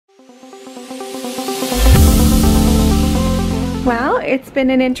it's been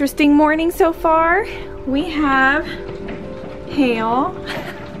an interesting morning so far. We have hail.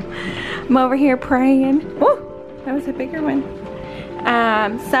 I'm over here praying. Oh, that was a bigger one.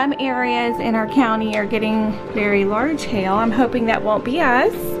 Some areas in our county are getting very large hail. I'm hoping that won't be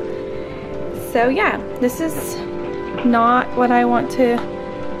us. So yeah, this is not what I want to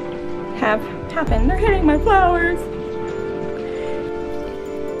have happen. They're hitting my flowers.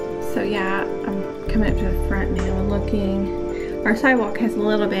 So yeah, I'm coming up to the front now and looking. Our sidewalk has a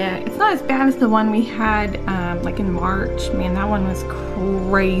little bit. It's not as bad as the one we had like in March. Man, that one was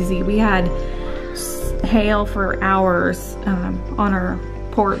crazy. We had hail for hours on our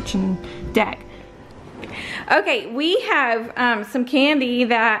porch and deck. Okay, we have some candy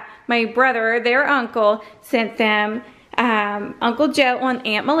that my brother, their uncle, sent them. Uncle Joe and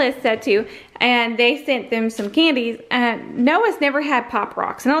Aunt Melissa too, and they sent them some candies. Noah's never had Pop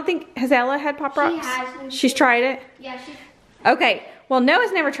Rocks. I don't think, has Ella had Pop Rocks? She has. She's tried it? Yeah, she's... Okay, well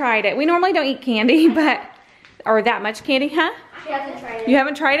Noah's never tried it. We normally don't eat candy, but, or that much candy, huh? She hasn't tried it. You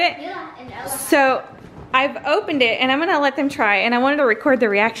haven't tried it? Yeah, and Ella. So, I've opened it and I'm gonna let them try, and I wanted to record the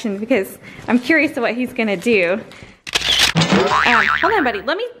reaction because I'm curious to what he's gonna do. Hold on buddy,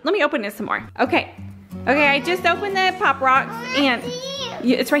 let me open this some more. Okay. Okay, I just opened the Pop Rocks and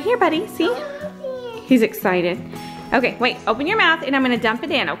it's right here, buddy. See? He's excited. Okay, wait, open your mouth and I'm gonna dump it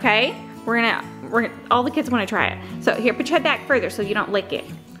in, okay? We're gonna all the kids wanna try it. So here, put your head back further so you don't lick it.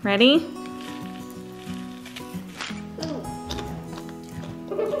 Ready?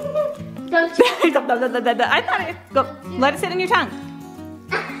 I thought it, go, let it sit in your tongue.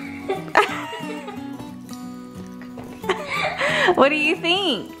 What do you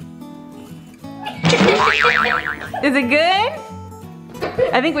think? Is it good?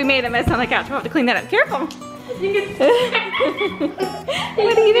 I think we made a mess on the couch. We'll have to clean that up. Careful.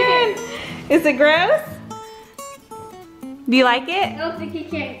 What are you doing? Is it gross? Do you like it? I don't think he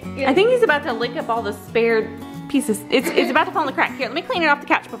can. I think he's about to lick up all the spared pieces. It's about to fall in the crack. Here, let me clean it off the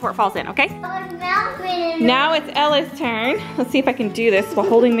couch before it falls in, okay? Now it's Ella's turn. Let's see if I can do this while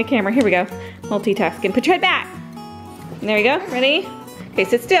holding the camera. Here we go. Multitasking. Put your head back. There you go. Ready? Okay,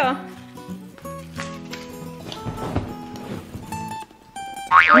 sit still.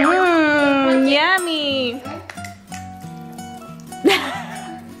 Mmm, yummy.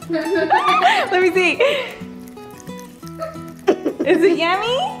 Let me see. Is it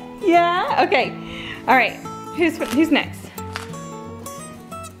yummy? Yeah? Okay. All right. Who's next?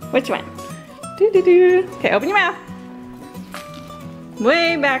 Which one? Do. Okay, open your mouth.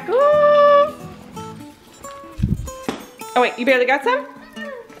 Way back. Ooh. Oh wait, you barely got some?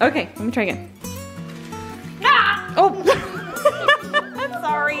 Okay, let me try again. Ah! Oh.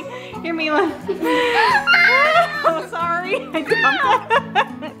 Sorry. Here, Mila. Oh, sorry. I dumped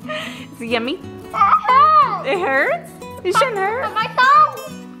it. Is it yummy? It hurts? It shouldn't hurt. My thumb.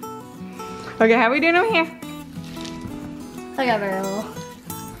 Okay, how are we doing over here? I got very little.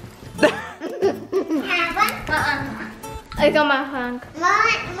 I got my tongue.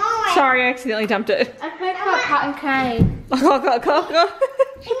 Sorry, I accidentally dumped it. I tried cotton candy.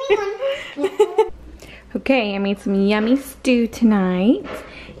 Okay, I made some yummy stew tonight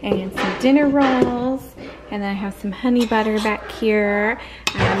and some dinner rolls, and then I have some honey butter back here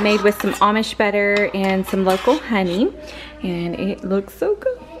made with some Amish butter and some local honey, and it looks so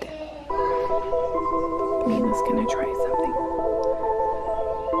good. Mila's gonna try something.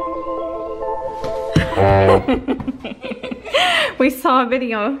 We saw a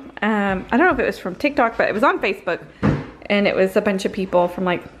video, I don't know if it was from TikTok, but it was on Facebook, and it was a bunch of people from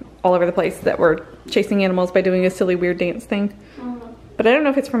like all over the place that were chasing animals by doing a silly weird dance thing. But I don't know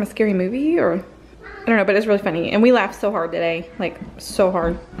if it's from a scary movie or, I don't know, but it's really funny. And we laughed so hard today, like so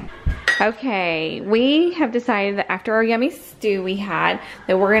hard. Okay, we have decided that after our yummy stew we had,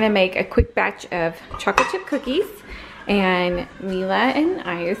 that we're gonna make a quick batch of chocolate chip cookies. And Mila and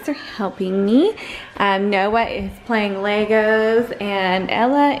Iris are helping me. Noah is playing Legos and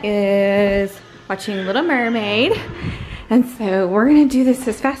Ella is watching Little Mermaid. And so we're gonna do this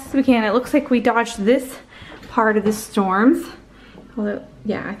as fast as we can. It looks like we dodged this part of the storms. Although,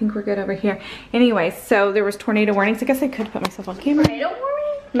 yeah, I think we're good over here. Anyway, so there was tornado warnings. I guess I could put myself on camera. Tornado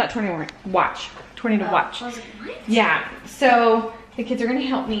warning? Not tornado warning, watch. Tornado watch. I was like, what? Yeah, so the kids are gonna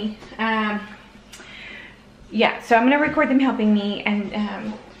help me. Yeah, so I'm gonna record them helping me, and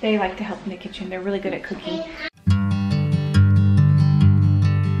they like to help in the kitchen. They're really good at cooking.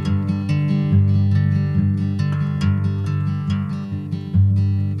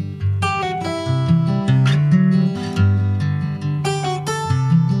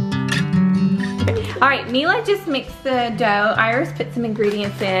 All right, Mila just mixed the dough. Iris put some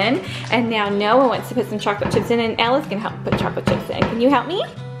ingredients in. And now Noah wants to put some chocolate chips in, and Ella's gonna help put chocolate chips in. Can you help me?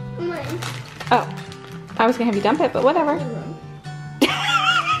 Oh, I was gonna have you dump it, but whatever.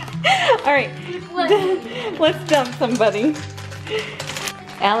 All right, let's dump somebody.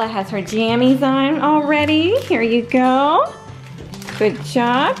 Ella has her jammies on already. Here you go. Good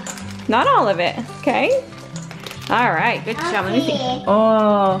job. Not all of it, okay? All right, good job. Let me see.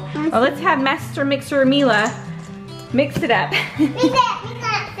 Oh, let's have Master Mixer Mila mix it up. Mix it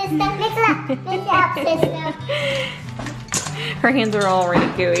up, sister. Her hands are already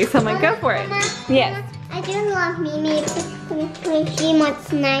gooey, so I'm like, go for it. Mama, Yes. I do love Mimi when she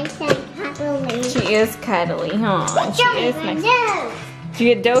wants nice and cuddly. She is cuddly, huh? She is nice. No. Did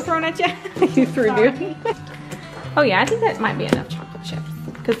you get dough thrown at you? You threw dough. Oh yeah, I think that might be enough chocolate chips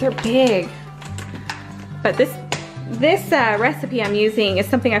because they're big. But this recipe I'm using is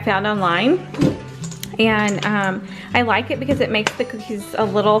something I found online, and I like it because it makes the cookies a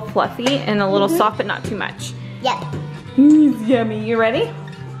little fluffy and a little soft, but not too much. Yep. It's yummy. You ready?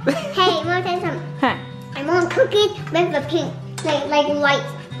 Hey, want to tell you something? Huh? I want cookies with the pink,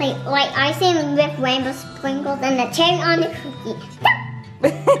 like icing with rainbow sprinkles and the cherry on the cookie.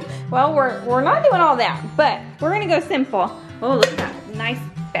 Well, we're not doing all that, but we're gonna go simple. Oh, look at that nice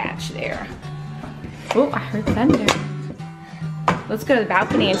batch there. Oh, I heard thunder. Let's go to the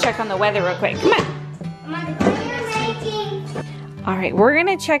balcony and check on the weather real quick. Come on. All right, we're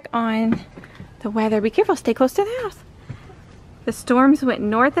gonna check on the weather. Be careful, stay close to the house. The storms went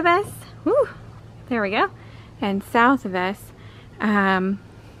north of us. Woo, there we go. And south of us. I'm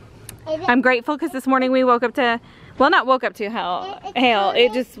grateful because this morning we woke up to, well, not woke up to hail.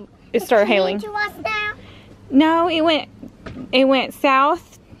 It started hailing. To us now? No, it went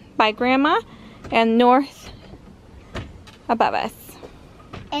south by Grandma and north above us.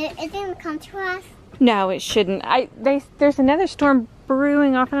 It didn't come to us? No, it shouldn't. There's another storm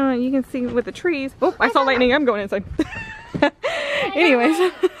brewing off. I don't know, you can see with the trees. Oh, I saw lightning. I'm going inside.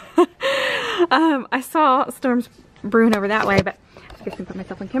 Anyways, I saw storms brewing over that way, but I guess I can put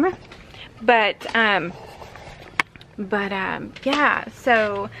myself on camera. But yeah,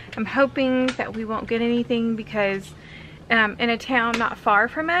 so I'm hoping that we won't get anything because in a town not far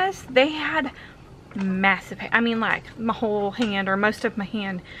from us, they had massive, I mean like my whole hand or most of my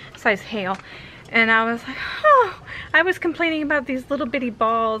hand size hail. And I was like, oh, I was complaining about these little bitty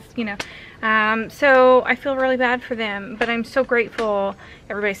balls, you know. So I feel really bad for them, but I'm so grateful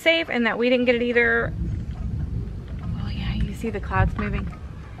everybody's safe and that we didn't get it either. Oh yeah, you see the clouds moving.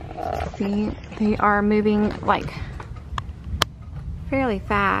 See, they are moving like fairly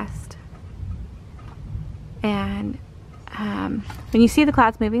fast. And when you see the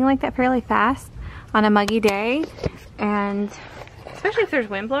clouds moving like that fairly fast on a muggy day, and especially if there's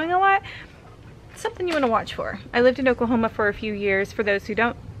wind blowing a lot, something you want to watch for. I lived in Oklahoma for a few years. For those who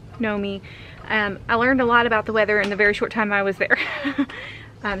don't know me, I learned a lot about the weather in the very short time I was there.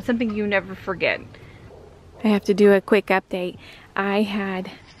 Something you never forget. I have to do a quick update. I had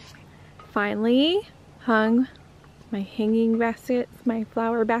finally hung my hanging baskets, my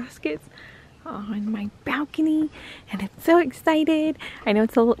flower baskets on my balcony, and I'm so excited. I know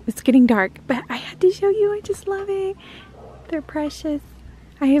it's getting dark, but I had to show you. I just love it. They're precious.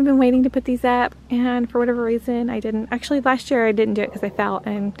 I have been waiting to put these up, and for whatever reason I didn't. Actually, last year I didn't do it because I fell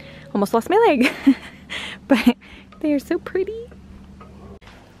and almost lost my leg. But they are so pretty.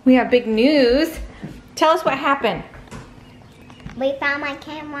 We have big news. Tell us what happened. We found my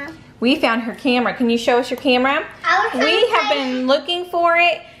camera. We found her camera. Can you show us your camera? We have been looking for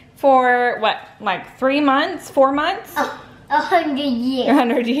it for what, like 3 months, 4 months? 100 years.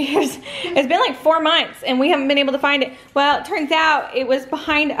 100 years. It's been like 4 months and we haven't been able to find it. Well, it turns out it was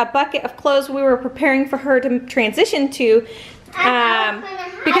behind a bucket of clothes we were preparing for her to transition to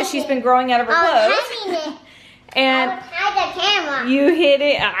because she's been growing out of her clothes. And hide the camera. You hid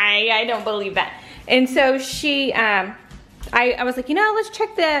it. I don't believe that. And so she, I was like, you know, let's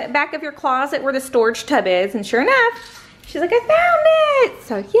check the back of your closet where the storage tub is. And sure enough, she's like, I found it.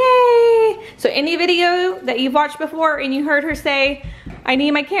 So yay. So any video that you've watched before and you heard her say, I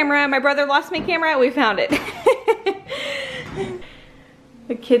need my camera, my brother lost my camera, we found it.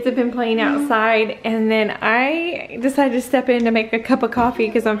 The kids have been playing outside, and then I decided to step in to make a cup of coffee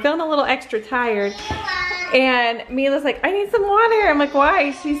because I'm feeling a little extra tired. And Mila's like, I need some water. I'm like,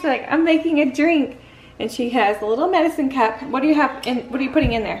 why? She's like, I'm making a drink. And she has a little medicine cup. What do you have in, what are you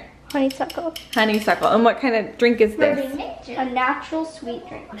putting in there? Honeysuckle. Honeysuckle. And what kind of drink is this? A natural sweet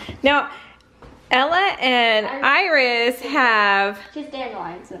drink. Now, Ella and Iris have... Just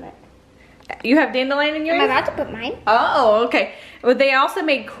dandelions in it. You have dandelion in yours? I'm about to put mine. Oh, okay. Well, they also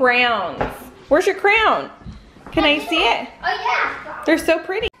made crowns. Where's your crown? Can I see it? Oh yeah. They're so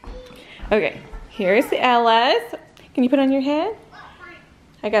pretty. Okay, here's the Ella's. Can you put it on your head?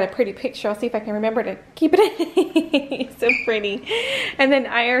 I got a pretty picture. I'll see if I can remember to keep it. So pretty. And then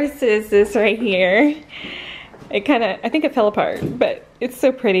Iris's is right here. It kind of, I think it fell apart, but it's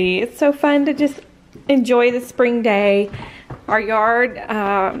so pretty. It's so fun to just enjoy the spring day. Our yard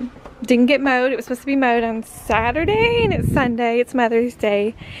didn't get mowed. It was supposed to be mowed on Saturday, and it's Sunday. It's Mother's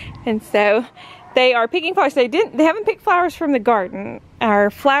Day. And so they are picking flowers. They haven't picked flowers from the garden. Our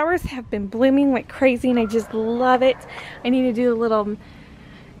flowers have been blooming like crazy, and I just love it. I need to do a little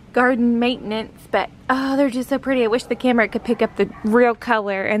garden maintenance, but oh, they're just so pretty. I wish the camera could pick up the real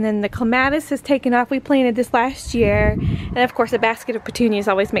color. And then the clematis has taken off. We planted this last year, and of course a basket of petunias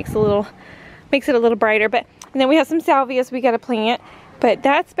always makes it a little brighter. But and then we have some salvias we got to plant, but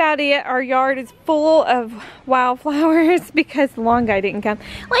that's about it. Our yard is full of wildflowers because the lawn guy didn't come.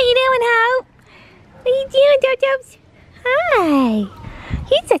 What are you doing, Hope? What are you doing, Dopes? Hi.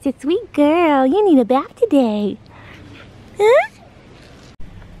 You're such a sweet girl. You need a bath today. Huh?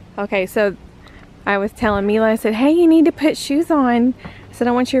 Okay, so I was telling Mila, I said, hey, you need to put shoes on. I said, I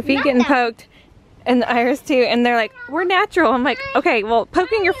don't want your feet getting poked. And Iris too. And they're like, we're natural. I'm like, okay, well,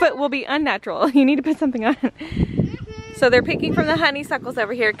 poking your foot will be unnatural. You need to put something on. So they're picking from the honeysuckles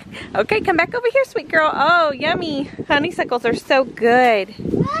over here. Okay, come back over here, sweet girl. Oh, yummy. Honeysuckles are so good.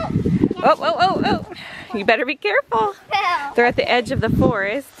 Oh, oh, oh, oh. You better be careful. They're at the edge of the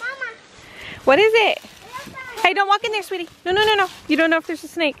forest. What is it? Hey, don't walk in there, sweetie. No, no, no, no. You don't know if there's a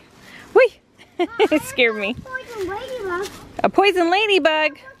snake. Whee! It scared me. A poison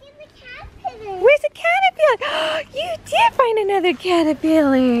ladybug. Where's the caterpillar? You did find another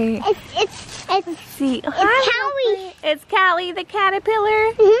caterpillar. Let's see. It's Callie. It's Callie, the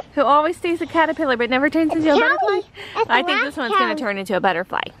caterpillar, who always stays a caterpillar but never turns into a butterfly. I think this one's going to turn into a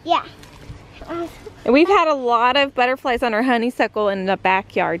butterfly. Yeah. And we've had a lot of butterflies on our honeysuckle in the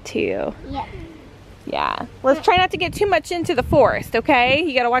backyard too. Yeah. Yeah. Let's try not to get too much into the forest, okay?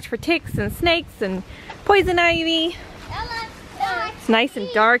 You gotta watch for ticks and snakes and poison ivy. It's nice and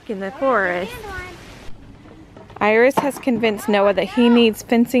dark in the forest. Iris has convinced Noah that he needs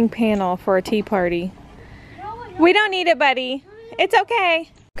fencing panel for a tea party. We don't need it, buddy. It's okay.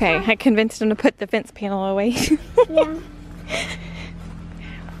 Okay, I convinced him to put the fence panel away. Yeah.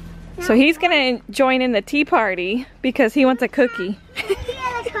 So he's gonna join in the tea party because he wants a cookie.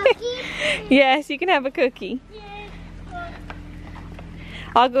 Yes, you can have a cookie.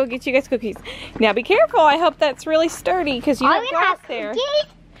 I'll go get you guys cookies. Now be careful. I hope that's really sturdy because you have glass there.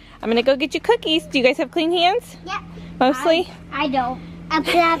 I'm gonna go get you cookies. Do you guys have clean hands? Yep. Mostly? I don't.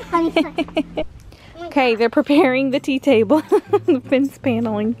 Honeysuckle. Okay, they're preparing the tea table. The fence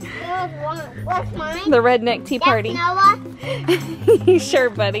paneling. What's mine? The Redneck tea party. Noah? Sure,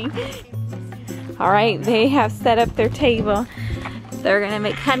 buddy. Alright, they have set up their table. They're gonna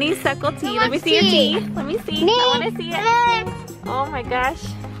make honeysuckle tea. Let me see your tea. Let me see. Me. I wanna see it. Oh my gosh.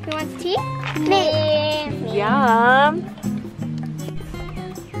 Who wants tea? Me. Yum.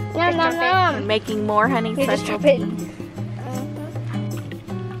 Yum, We're yum. making more honeysuckle tea.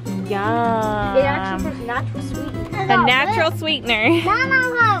 Yum. It actually has natural sweetener. A natural sweetener.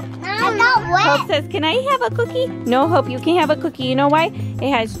 Hope says, can I have a cookie? No, Hope, you can't have a cookie. You know why?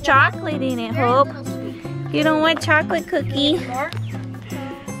 It has chocolate in it, Hope. You don't want chocolate cookie.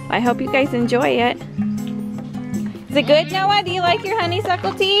 I hope you guys enjoy it. Is it good, Noah? Do you like your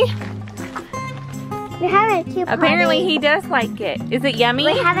honeysuckle tea? We're having a tea party. Apparently he does like it. Is it yummy?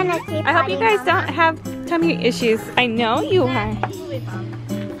 We're having a tea party. I hope you guys don't have tummy issues. I know you are.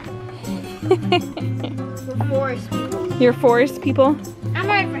 We're forest people. You're forest people? I'm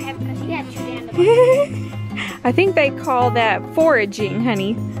ready for him because he had 2 dandelions. I think they call that foraging,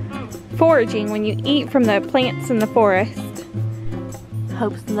 honey. Foraging, when you eat from the plants in the forest.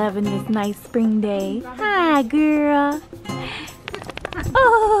 Hope's loving this nice spring day. Hi, girl.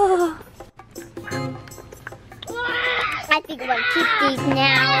 Oh. I think we're going to keep these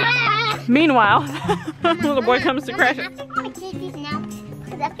now. Meanwhile, little boy comes to crash it. I think I'm going to keep these now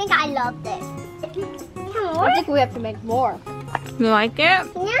because I think I love this. I think we have to make more. You like it?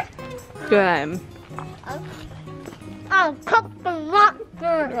 Yeah. Good. Oh, cook the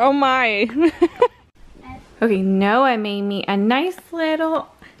monster. Oh my. Okay, Noah made me a nice little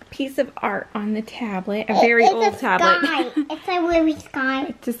piece of art on the tablet. A very old tablet. Sky. It's a really sky.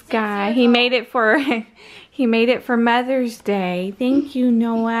 It's a sky. He made it for Mother's Day. Thank you,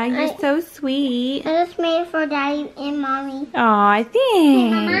 Noah. You're so sweet. I just made it for Daddy and Mommy. Aw,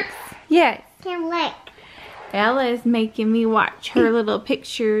 thanks. Yes. Can't lick. Ella is making me watch her little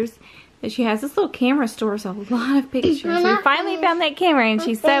pictures that she has. This little camera stores a lot of pictures. We finally found that camera and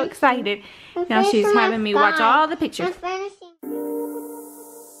she's so excited. Now she's having me watch all the I'm pictures. finished